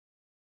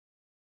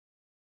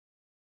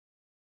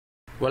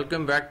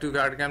Welcome back to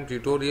CAD/CAM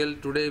tutorial.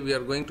 Today we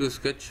are going to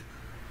sketch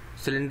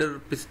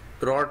cylinder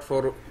rod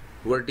for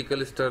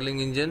vertical Stirling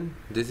engine.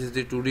 This is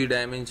the 2D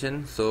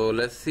dimension. So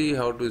let's see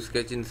how to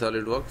sketch in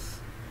SolidWorks.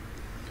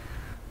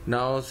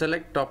 Now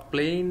select top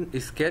plane,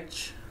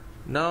 sketch.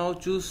 Now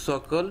choose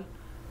circle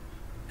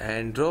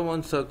and draw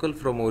one circle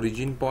from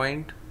origin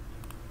point.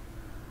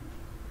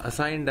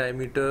 Assign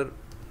diameter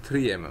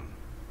 3 mm.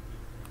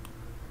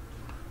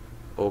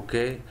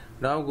 Okay.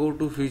 Now go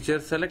to feature,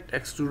 select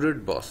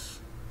extruded boss.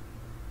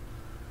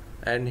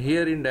 And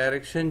here in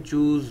direction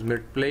choose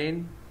mid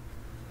plane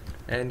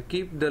and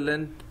keep the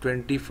length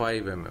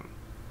 25 mm.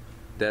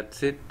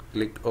 That's it.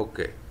 Click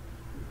OK.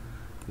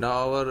 Now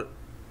our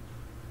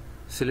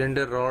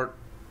cylinder rod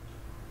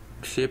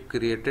shape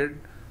created.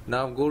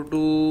 Now go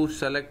to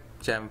select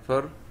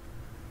chamfer,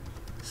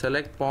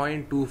 select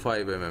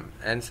 0.25 mm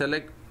and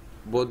select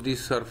both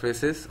these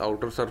surfaces,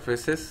 outer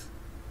surfaces.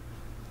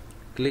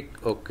 Click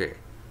OK.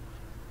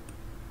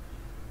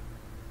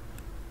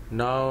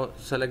 Now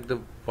select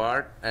the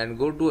part and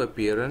go to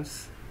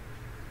appearance,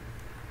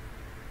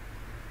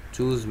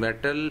 choose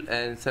metal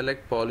and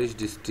select polished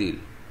steel.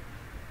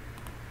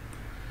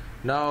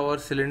 Now our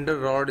cylinder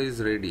rod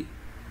is ready.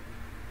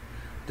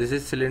 This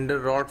is cylinder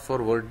rod for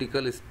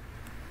vertical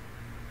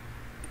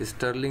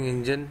Stirling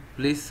engine.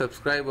 Please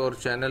subscribe our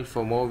channel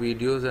for more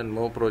videos and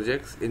more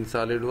projects in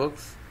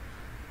SolidWorks.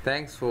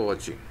 Thanks for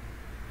watching.